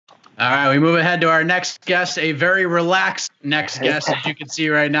All right, we move ahead to our next guest, a very relaxed next guest, as you can see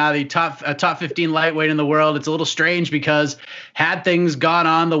right now, the top 15 lightweight in the world. It's a little strange because had things gone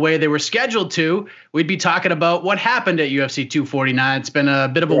on the way they were scheduled to, we'd be talking about what happened at UFC 249. It's been a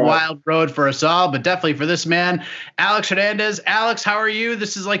bit of a wild road for us all, but definitely for this man, Alex Hernandez. Alex, how are you?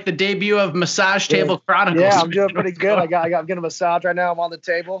 This is like the debut of Massage Table Chronicles. Yeah, I'm doing pretty good. I got getting a massage right now. I'm on the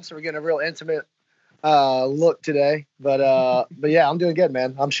table, so we're getting a real intimate look today, but yeah, I'm doing good,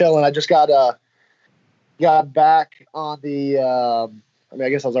 man. I'm chilling. I just got back on the I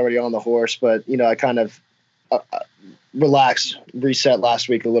guess I was already on the horse, but I kind of relaxed, reset last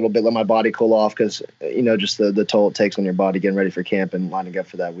week a little bit, let my body cool off because just the toll it takes on your body getting ready for camp and lining up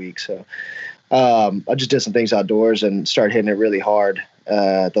for that week. So I just did some things outdoors and started hitting it really hard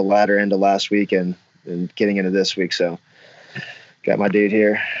at the latter end of last week and getting into this week. So got my dude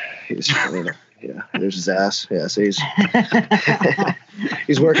here. He's yeah, there's his ass. Yeah, so he's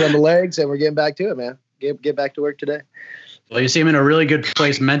working on the legs, and we're getting back to it, man. Get back to work today. Well, you seem in a really good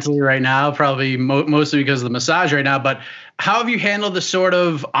place mentally right now, probably mostly because of the massage right now. But how have you handled the sort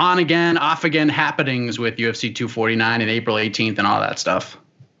of on again, off again happenings with UFC 249 and April 18th and all that stuff?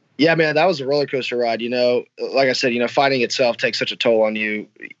 Yeah, man, that was a roller coaster ride. Like I said, fighting itself takes such a toll on you.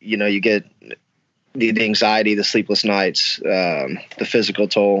 You get the anxiety, the sleepless nights, the physical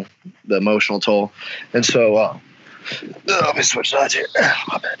toll, the emotional toll. And so, let me switch sides here. Oh,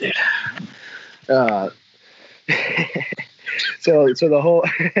 my bad, dude. So the whole,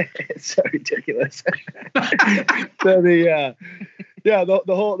 it's so ridiculous. So the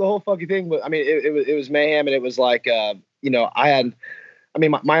whole fucking thing, I mean, it was mayhem. And it was like, my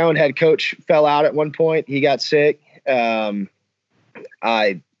own head coach fell out at one point. He got sick. I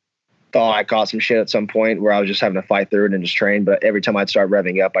thought I caught some shit at some point where I was just having to fight through it and just train. But every time I'd start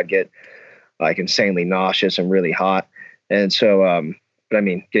revving up, I'd get like insanely nauseous and really hot. And so, but I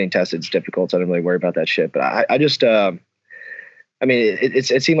mean, getting tested is difficult, so I don't really worry about that shit. But I just,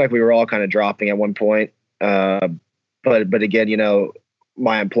 it seemed like we were all kind of dropping at one point. But again,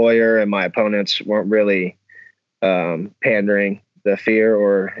 my employer and my opponents weren't really pandering the fear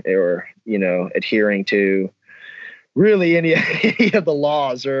or adhering to really any of the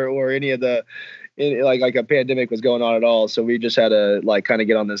laws or any of the like a pandemic was going on at all. So we just had to kind of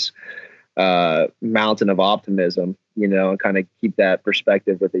get on this mountain of optimism, and kind of keep that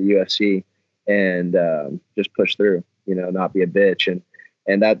perspective with the UFC and just push through, not be a bitch.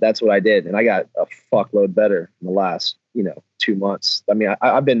 And that's what I did. And I got a fuckload better in the last, 2 months. I mean,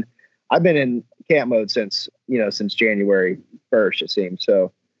 I've been in camp mode since January 1st, it seems.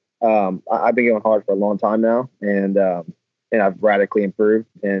 So I've been going hard for a long time now, and I've radically improved.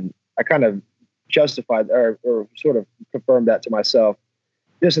 And I kind of justified or sort of confirmed that to myself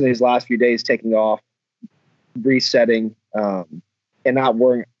just in these last few days, taking off, resetting, and not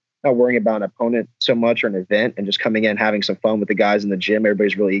worrying about an opponent so much or an event, and just coming in, having some fun with the guys in the gym.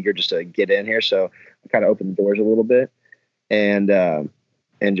 Everybody's really eager just to get in here. So I kind of opened the doors a little bit and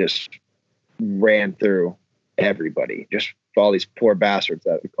just ran through everybody. Just all these poor bastards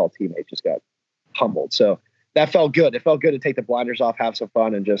that we call teammates just got humbled. So that felt good. It felt good to take the blinders off, have some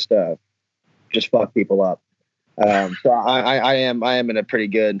fun, and just fuck people up. So I am in a pretty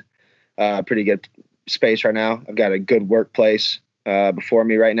good space right now. I've got a good workplace before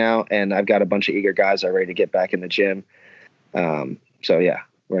me right now, and I've got a bunch of eager guys that are ready to get back in the gym. So yeah,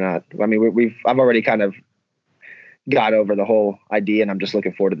 I've already kind of got over the whole idea, and I'm just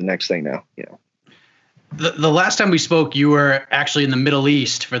looking forward to the next thing now. The last time we spoke, you were actually in the Middle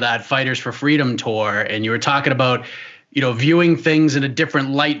East for that Fighters for Freedom tour, and you were talking about, viewing things in a different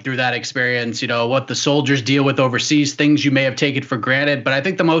light through that experience, what the soldiers deal with overseas, things you may have taken for granted. But I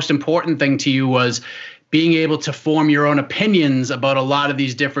think the most important thing to you was being able to form your own opinions about a lot of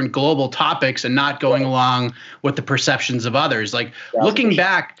these different global topics and not going along with the perceptions of others. Like, looking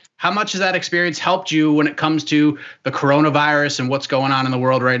back, how much has that experience helped you when it comes to the coronavirus and what's going on in the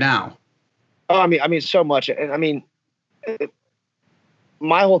world right now? Oh, I mean, so much. And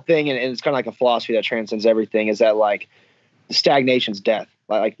my whole thing, and it's kind of like a philosophy that transcends everything, is that stagnation's death.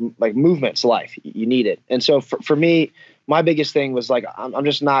 Like movement's life. You need it. And so for me, my biggest thing was I'm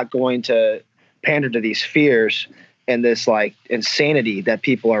just not going to pander to these fears and this insanity that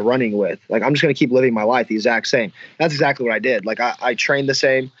people are running with. I'm just going to keep living my life the exact same. That's exactly what I did. I trained the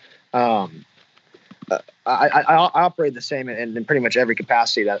same. I operate the same in pretty much every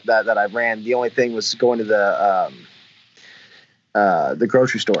capacity that I ran. The only thing was going to the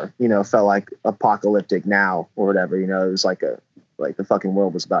grocery store, felt like apocalyptic now or whatever, it was like the fucking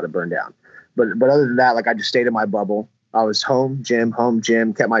world was about to burn down. But other than that, I just stayed in my bubble. I was home gym,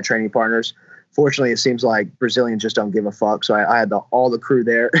 kept my training partners, fortunately, it seems like Brazilians just don't give a fuck. So I had all the crew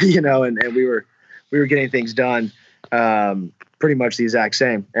there, and we were getting things done pretty much the exact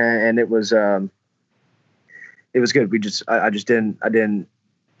same, and it was good. I didn't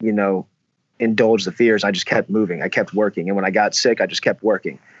indulge the fears. I just kept moving. I kept working, and when I got sick, I just kept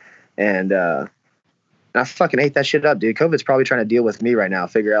working, and I fucking ate that shit up, dude. COVID's probably trying to deal with me right now,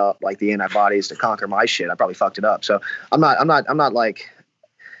 figure out like the antibodies to conquer my shit. I probably fucked it up. So I'm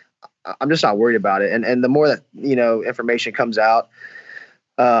just not worried about it. And the more that, information comes out,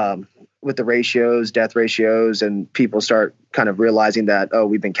 with the ratios, death ratios, and people start kind of realizing that, oh,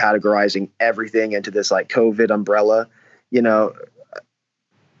 we've been categorizing everything into this like COVID umbrella, the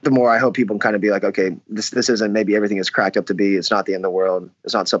more I hope people can kind of be like, okay, this isn't maybe everything is cracked up to be. It's not the end of the world.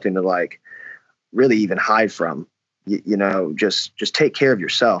 It's not something to like really even hide from, just take care of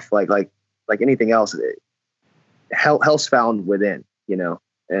yourself. Like anything else, health's found within,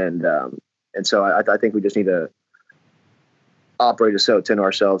 and so I think we just need to operate as so to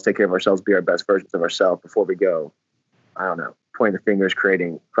ourselves, take care of ourselves, be our best versions of ourselves before we go, I don't know, pointing the fingers,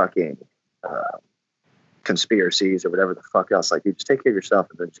 creating fucking conspiracies or whatever the fuck else. Like, you just take care of yourself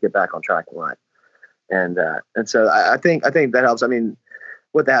and then just get back on track in life. And so I think that helps. I mean,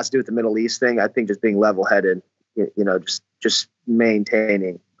 what that has to do with the Middle East thing, I think just being level-headed, just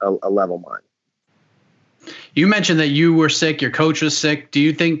maintaining a level mind. You mentioned that you were sick, your coach was sick. Do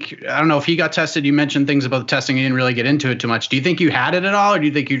you think, I don't know if he got tested, you mentioned things about the testing, you didn't really get into it too much. Do you think you had it at all, or do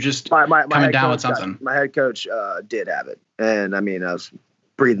you think you just coming down with something? My head coach did have it. And I mean, I was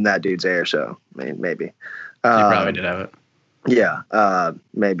breathing that dude's air, so I mean, maybe. You probably did have it. Yeah,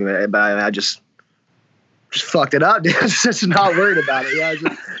 maybe. But I just fucked it up, dude. Just not worried about it. Yeah,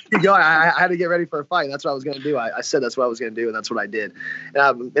 just keep going. I had to get ready for a fight. That's what I was going to do. I said that's what I was going to do, and that's what I did. And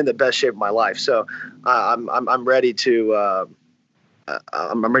I'm in the best shape of my life. So I'm ready to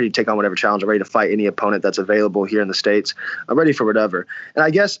I'm ready to take on whatever challenge. I'm ready to fight any opponent that's available here in the States. I'm ready for whatever. And I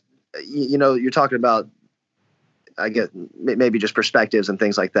guess you're talking about, I get maybe just perspectives and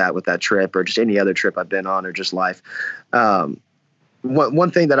things like that with that trip, or just any other trip I've been on, or just life. One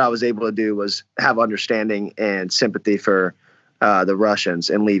thing that I was able to do was have understanding and sympathy for the Russians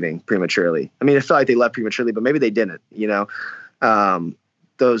and leaving prematurely. I mean, it felt like they left prematurely, but maybe they didn't.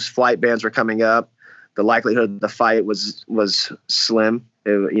 Those flight bans were coming up. The likelihood of the fight was slim.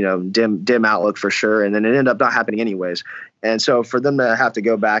 Dim outlook for sure. And then it ended up not happening anyways. And so for them to have to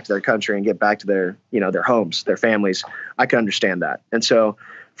go back to their country and get back to their their homes, their families, I can understand that. And so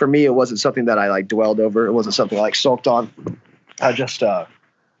for me, it wasn't something that I like dwelled over. It wasn't something I like sulked on. I just got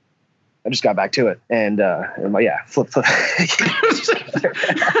back to it, and flip.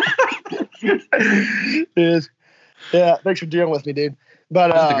 Yeah, thanks for dealing with me, dude. But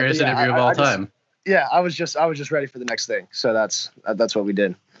that's the greatest interview of all time. I was just ready for the next thing. So that's what we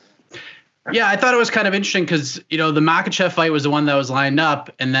did. Yeah, I thought it was kind of interesting because, the Makhachev fight was the one that was lined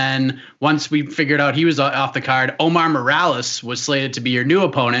up. And then once we figured out he was off the card, Omar Morales was slated to be your new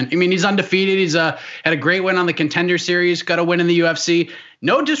opponent. I mean, he's undefeated. He's had a great win on the Contender Series, got a win in the UFC.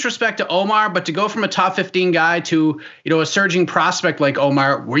 No disrespect to Omar, but to go from a top 15 guy to, a surging prospect like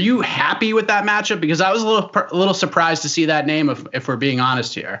Omar, were you happy with that matchup? Because I was a little surprised to see that name, if we're being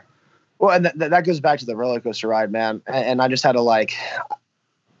honest here. Well, and that goes back to the roller coaster ride, man. And I just had to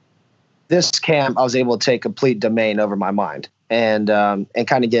this camp, I was able to take complete domain over my mind and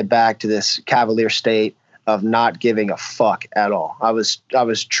kind of get back to this cavalier state of not giving a fuck at all. I was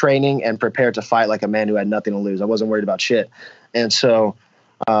training and prepared to fight like a man who had nothing to lose. I wasn't worried about shit. And so,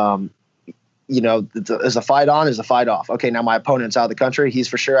 is the fight on? Is the fight off? Okay, now my opponent's out of the country. He's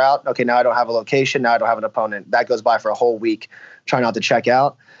for sure out. Okay, now I don't have a location. Now I don't have an opponent. That goes by for a whole week, trying not to check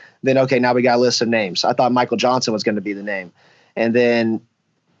out. Then, okay, now we got a list of names. I thought Michael Johnson was going to be the name. And then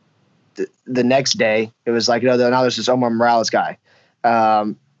the next day, it was like, now there's this Omar Morales guy.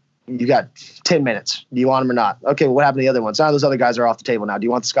 You got 10 minutes. Do you want him or not? Okay, well, what happened to the other ones? Those other guys are off the table now. Do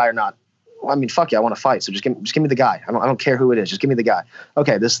you want this guy or not? Well, I mean, fuck yeah, I want to fight. So just give me the guy. I don't care who it is. Just give me the guy.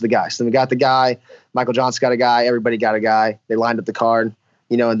 Okay, this is the guy. So then we got the guy. Michael Johnson got a guy. Everybody got a guy. They lined up the card,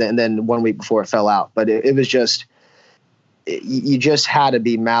 and then 1 week before it fell out. But it was just, you just had to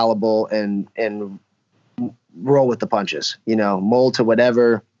be malleable and roll with the punches, mold to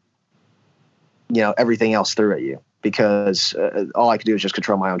whatever, everything else threw at you, because all I could do is just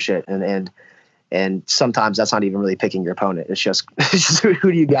control my own shit. And sometimes that's not even really picking your opponent. It's just who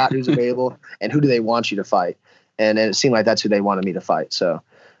do you got, who's available, and who do they want you to fight? And it seemed like that's who they wanted me to fight. So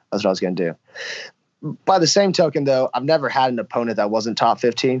that's what I was going to do. By the same token, though, I've never had an opponent that wasn't top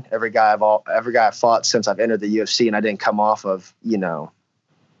 15. Every guy I've fought since I've entered the UFC, and I didn't come off of,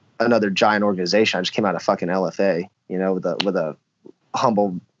 another giant organization. I just came out of fucking LFA, with a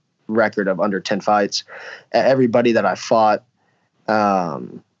humble record of under 10 fights. Everybody that I fought at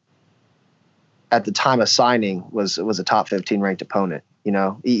the time of signing was a top 15 ranked opponent.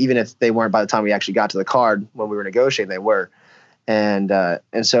 Even if they weren't by the time we actually got to the card when we were negotiating, they were. And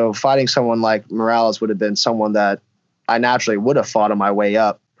so fighting someone like Morales would have been someone that I naturally would have fought on my way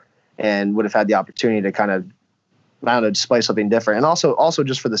up and would have had the opportunity to kind of, I don't know, display something different. And also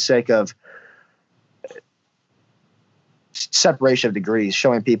just for the sake of separation of degrees,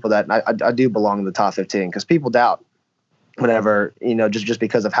 showing people that I do belong in the top 15, because people doubt whatever, just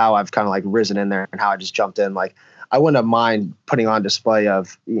because of how I've kind of like risen in there and how I just jumped in. Like, I wouldn't have mind putting on display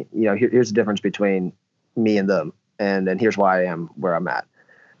of, here's the difference between me and them. And then here's why I am where I'm at.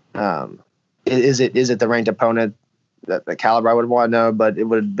 Is it the ranked opponent that the caliber I would want to know? But it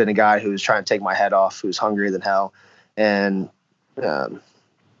would have been a guy who's trying to take my head off, who's hungrier than hell, and an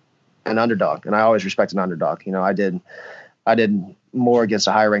underdog. And I always respect an underdog. I did more against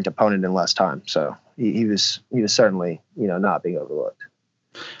a higher ranked opponent in less time. So he was certainly, not being overlooked.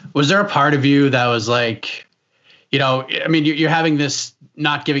 Was there a part of you that was like, I mean, you're having this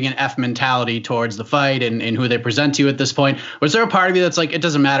not giving an F mentality towards the fight and who they present to you at this point. Was there a part of you that's like, it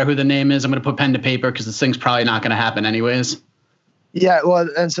doesn't matter who the name is, I'm going to put pen to paper because this thing's probably not going to happen anyways? Yeah, well,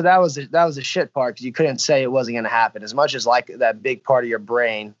 and so that was a shit part, because you couldn't say it wasn't going to happen. As much as like that big part of your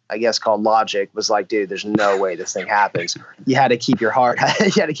brain, I guess called logic, was like, dude, there's no way this thing happens. You had to keep your heart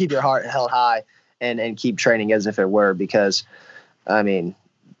held high and keep training as if it were, because, I mean,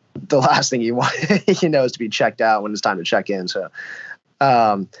 the last thing you want, is to be checked out when it's time to check in. So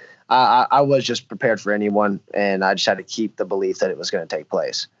I was just prepared for anyone, and I just had to keep the belief that it was going to take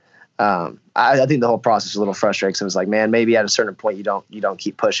place. I think the whole process was a little frustrating, because it was like, man, maybe at a certain point you don't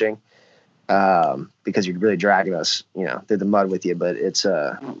keep pushing because you're really dragging us, through the mud with you. But it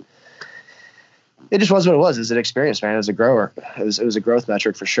just was what it was. It was an experience, man. It was a grower. It was a growth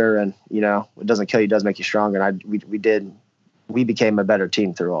metric for sure. And it doesn't kill you, it does make you stronger. And we became a better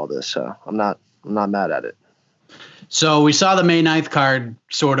team through all this. So I'm not mad at it. So we saw the May 9th card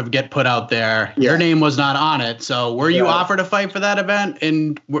sort of get put out there. Yeah. Your name was not on it. So were you offered a fight for that event?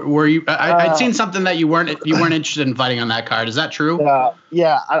 And were you? I'd seen something that you weren't interested in fighting on that card. Is that true?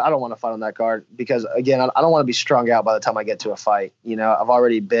 Yeah, I don't want to fight on that card, because again, I don't want to be strung out by the time I get to a fight. I've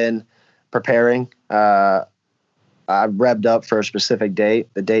already been preparing. I revved up for a specific date.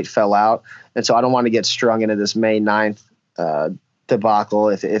 The date fell out, and so I don't want to get strung into this May 9th debacle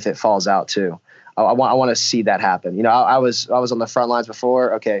if it falls out too. I want to see that happen. I was on the front lines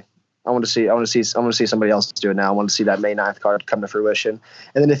before. Okay, I want to see somebody else do it now. I want to see that May 9th card come to fruition.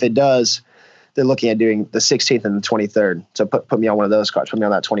 And then if it does, they're looking at doing the 16th and the 23rd. So put me on one of those cards. Put me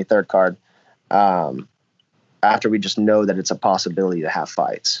on that 23rd card. After we just know that it's a possibility to have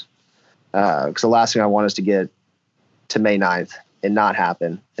fights. Because the last thing I want is to get to May 9th and not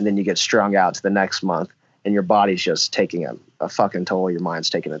happen, and then you get strung out to the next month, and your body's just taking a fucking toll. Your mind's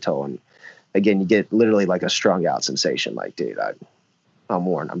taking a toll, and again, you get literally like a strung out sensation. Like, dude, I'm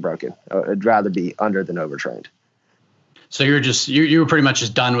worn. I'm broken. I'd rather be under than overtrained. So you were pretty much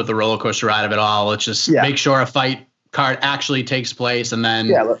just done with the roller coaster ride of it all. Let's just make sure a fight card actually takes place. And then,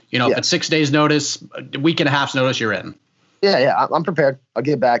 if it's 6 days notice, a week and a half's notice, you're in. Yeah. I'm prepared. I'll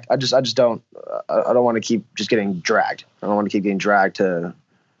get back. I just don't want to keep just getting dragged. I don't want to keep getting dragged to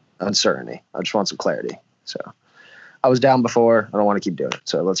uncertainty. I just want some clarity. So I was down before. I don't want to keep doing it.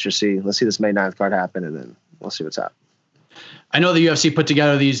 So let's see this May 9th card happen, and then we'll see what's up. I know the UFC put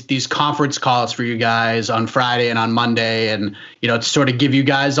together these conference calls for you guys on Friday and on Monday, and to sort of give you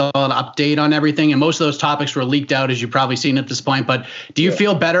guys all an update on everything. And most of those topics were leaked out, as you've probably seen at this point. But do you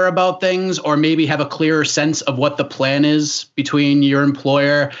feel better about things, or maybe have a clearer sense of what the plan is between your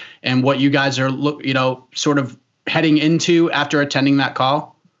employer and what you guys are sort of heading into after attending that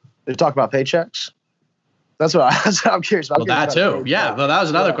call? They talk about paychecks. That's what I'm curious about. Well, that too. Yeah. Well, that was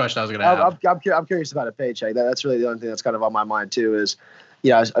another question I was going to have. I'm curious about a paycheck. That's really the only thing that's kind of on my mind too. Is,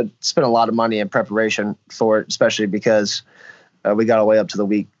 I spent a lot of money in preparation for it, especially because we got all the way up to the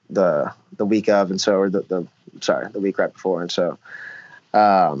week of, and so the week right before, and so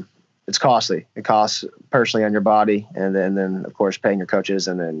it's costly. It costs personally on your body, and then of course paying your coaches,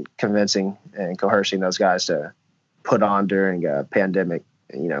 and then convincing and coercing those guys to put on during a pandemic,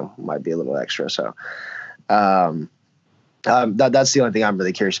 might be a little extra. So. That's the only thing I'm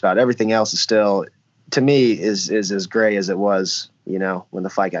really curious about. Everything else is still, to me, is as gray as it was, when the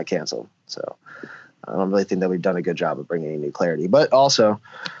fight got canceled. So I don't really think that we've done a good job of bringing any new clarity. But also,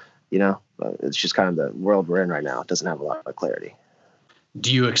 it's just kind of the world we're in right now. It doesn't have a lot of clarity.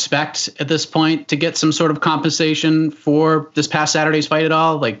 Do you expect at this point to get some sort of compensation for this past Saturday's fight at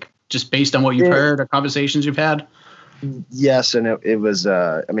all? Like, just based on what you've heard or conversations you've had? Yes, and it was.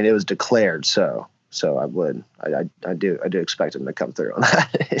 I mean, it was declared so. So I do expect him to come through on that.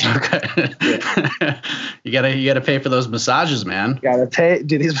 Okay. You gotta pay for those massages, man. Gotta pay.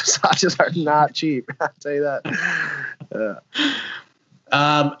 Dude, these massages are not cheap. I'll tell you that.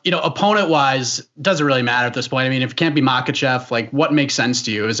 Opponent wise, doesn't really matter at this point. I mean, if it can't be Makhachev, like what makes sense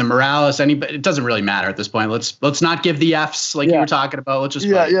to you? Is it Morales? Anybody? It doesn't really matter at this point. Let's not give the Fs like you were talking about. Let's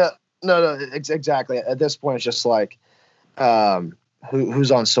just fight. No, exactly. At this point, it's just like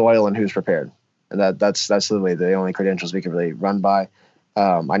who's on soil and who's prepared. And that's literally the only credentials we can really run by.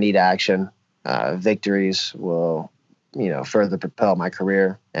 I need action. Victories will, further propel my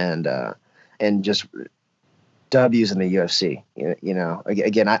career and just W's in the UFC.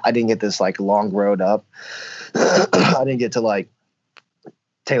 Again, I didn't get this like long road up. I didn't get to like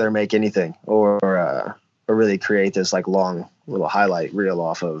tailor make anything or really create this like long little highlight reel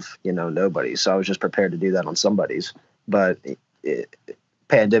off of nobody. So I was just prepared to do that on somebody's, but.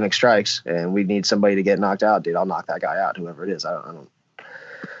 Pandemic strikes and we need somebody to get knocked out, dude. I'll knock that guy out, whoever it is.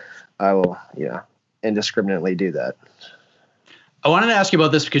 I will indiscriminately do that. I wanted to ask you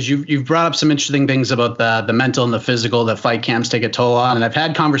about this because you've brought up some interesting things about the mental and the physical that fight camps take a toll on. And I've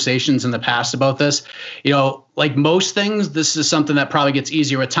had conversations in the past about this. Like most things, this is something that probably gets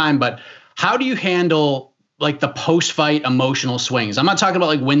easier with time, but how do you handle like the post-fight emotional swings? I'm not talking about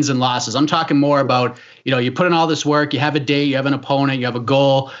like wins and losses. I'm talking more about, you put in all this work, you have a date, you have an opponent, you have a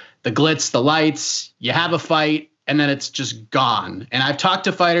goal, the glitz, the lights, you have a fight, and then it's just gone. And I've talked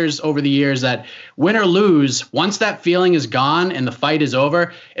to fighters over the years that win or lose, once that feeling is gone and the fight is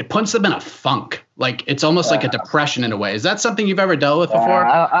over, it puts them in a funk. Like it's almost like a depression in a way. Is that something you've ever dealt with before?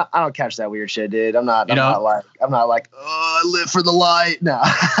 I don't catch that weird shit, dude. I'm not like, oh, I live for the light. No,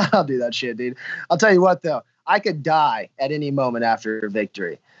 I don't do that shit, dude. I'll tell you what though. I could die at any moment after a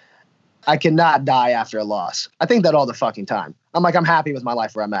victory. I cannot die after a loss. I think that all the fucking time. I'm happy with my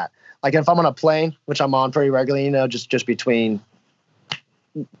life where I'm at. Like if I'm on a plane, which I'm on pretty regularly, just between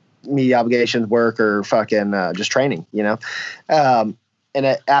media obligations, work, or fucking just training, and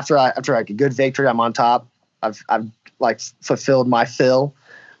after like a good victory, I'm on top. I've like fulfilled my fill.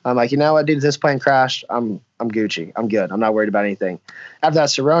 I'm like, what, dude, if this plane crashed, I'm Gucci. I'm good. I'm not worried about anything. After that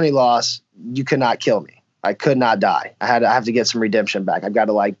Cerrone loss, you could not kill me. I could not die. I have to get some redemption back. I've got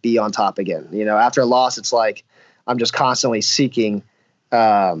to like be on top again. After a loss, it's like I'm just constantly seeking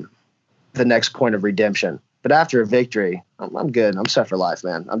the next point of redemption. But after a victory, I'm good. I'm set for life,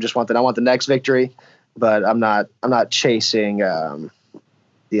 man. I want the next victory, but I'm not chasing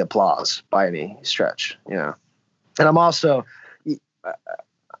the applause by any stretch. And I'm also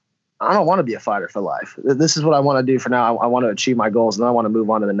I don't want to be a fighter for life. This is what I want to do for now. I want to achieve my goals, and then I want to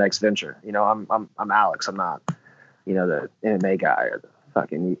move on to the next venture. I'm Alex. I'm not, the MMA guy or the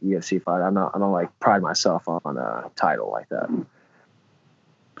fucking UFC fighter. I don't like pride myself on a title like that.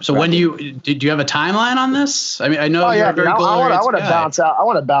 So when do you have a timeline on this? I mean, I know you're very goal I want to bounce out. I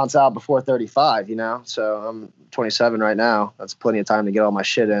want to bounce out before 35. So I'm 27 right now. That's plenty of time to get all my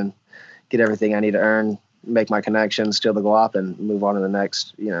shit in, get everything I need to earn, make my connections, steal the guap, and move on to the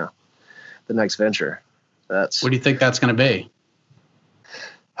next, the next venture. What do you think that's going to be?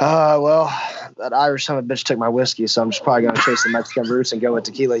 Well, that Irish son of a bitch took my whiskey, so I'm just probably going to chase the Mexican roots and go with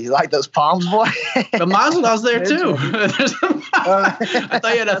tequila. You like those palms, boy? The Mazda's there too.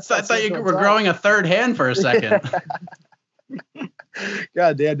 I thought you were growing a third hand for a second.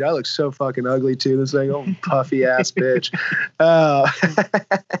 God damn, that looks so fucking ugly too. This thing, old puffy ass bitch.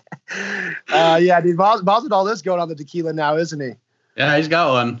 Yeah, dude, Boz with all this going on the tequila now, isn't he? Yeah, he's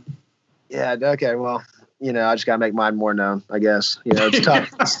got one. Yeah. Okay. Well, I just gotta make mine more known, I guess. It's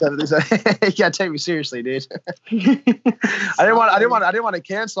tough. You gotta take me seriously, dude. I didn't want to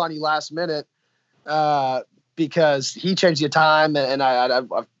cancel on you last minute because he changed the time, and I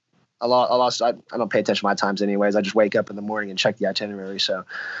lost. I don't pay attention to my times anyways. I just wake up in the morning and check the itinerary. So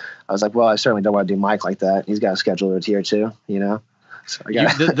I was like, well, I certainly don't want to do Mike like that. He's got a schedule here too, So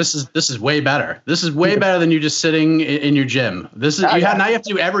this is way better. This is way better than you just sitting in your gym. Now you have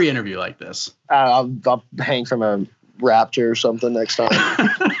to do every interview like this. I'll hang from a raptor or something next time.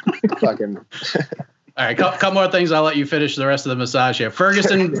 Fucking. All right, couple more things. I'll let you finish the rest of the massage here.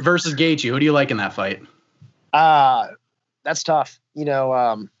 Ferguson versus Gaethje. Who do you like in that fight? That's tough.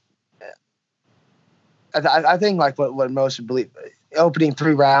 I think like what most would believe. Opening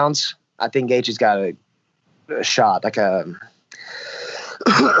 3 rounds, I think Gaethje's got a shot. Like I'd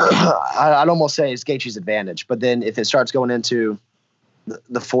almost say it's Gaethje's advantage. But then if it starts going into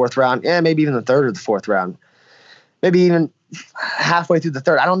the 4th round, maybe even the 3rd or the 4th round, maybe even halfway through the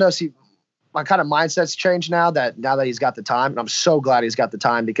 3rd. I don't know. See, my kind of mindset's changed now that he's got the time. And I'm so glad he's got the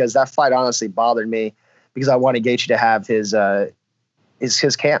time because that fight honestly bothered me because I wanted Gaethje to have his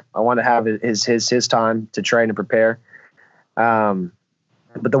camp. I want to have his time to train and prepare.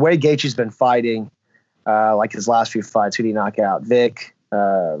 But the way Gaethje's been fighting, like his last few fights, who did he knock out? Vic,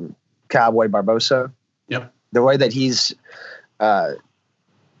 Cowboy Barbosa. Yep. The way that he's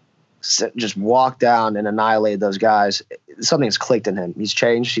just walked down and annihilated those guys, something's clicked in him. He's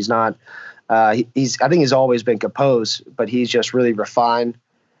changed. He's not. I think he's always been composed, but he's just really refined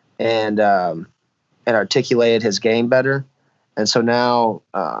and articulated his game better. And so now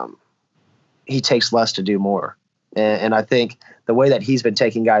he takes less to do more. And I think the way that he's been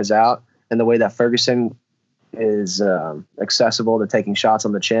taking guys out and the way that Ferguson is accessible to taking shots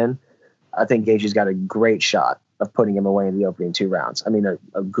on the chin, I think Gaethje's got a great shot of putting him away in the opening 2 rounds. I mean,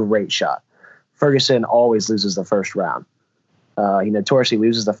 a great shot. Ferguson always loses the first round. He notoriously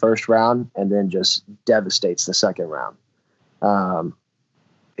loses the first round and then just devastates the second round.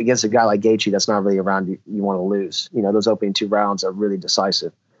 Against a guy like Gaethje, that's not really a round you want to lose. You know, those opening 2 rounds are really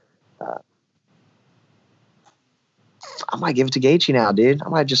decisive. I might give it to Gaethje now, dude. I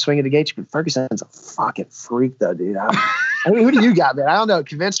might just swing it to Gaethje. But Ferguson's a fucking freak, though, dude. I mean, who do you got, man? I don't know.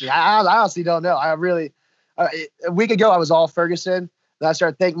 Convince me. I honestly don't know. I really a week ago I was all Ferguson. Then I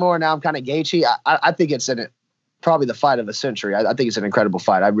started thinking more. Now I'm kind of Gaethje. I think it's probably the fight of the century. I think it's an incredible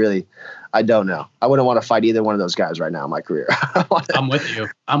fight. I don't know. I wouldn't want to fight either one of those guys right now in my career. I'm with you.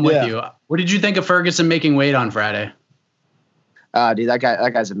 What did you think of Ferguson making weight on Friday? Dude, that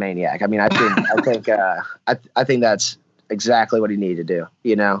guy's a maniac. I mean, I think that's exactly what he needed to do.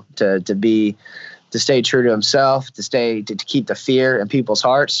 You know, to stay true to himself, to keep the fear in people's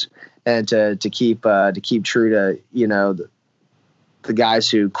hearts, and to keep true to, you know, the guys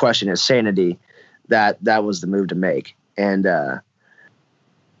who question his sanity. That was the move to make. And I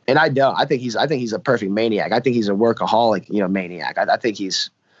think he's a perfect maniac. I think he's a workaholic, you know, maniac. I think he's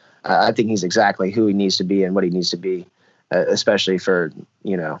exactly who he needs to be and what he needs to be, especially for,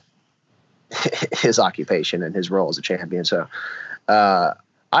 you know, his occupation and his role as a champion. So I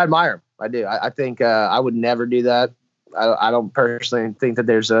admire him. I do. I think I would never do that. I don't personally think that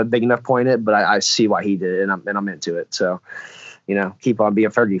there's a big enough point in it, but I see why he did it, and I'm into it. So, you know, keep on being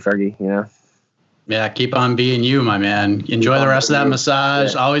Fergie, you know. Yeah, keep on being you, my man. Enjoy the rest of that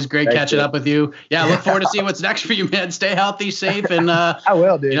massage. Yeah. Always great catching up with you. Yeah, look forward to seeing what's next for you, man. Stay healthy, safe, and I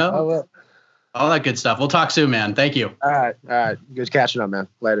will, dude. You know, I will. All that good stuff. We'll talk soon, man. Thank you. All right. Good catching up, man.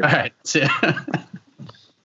 Later. All right. See ya.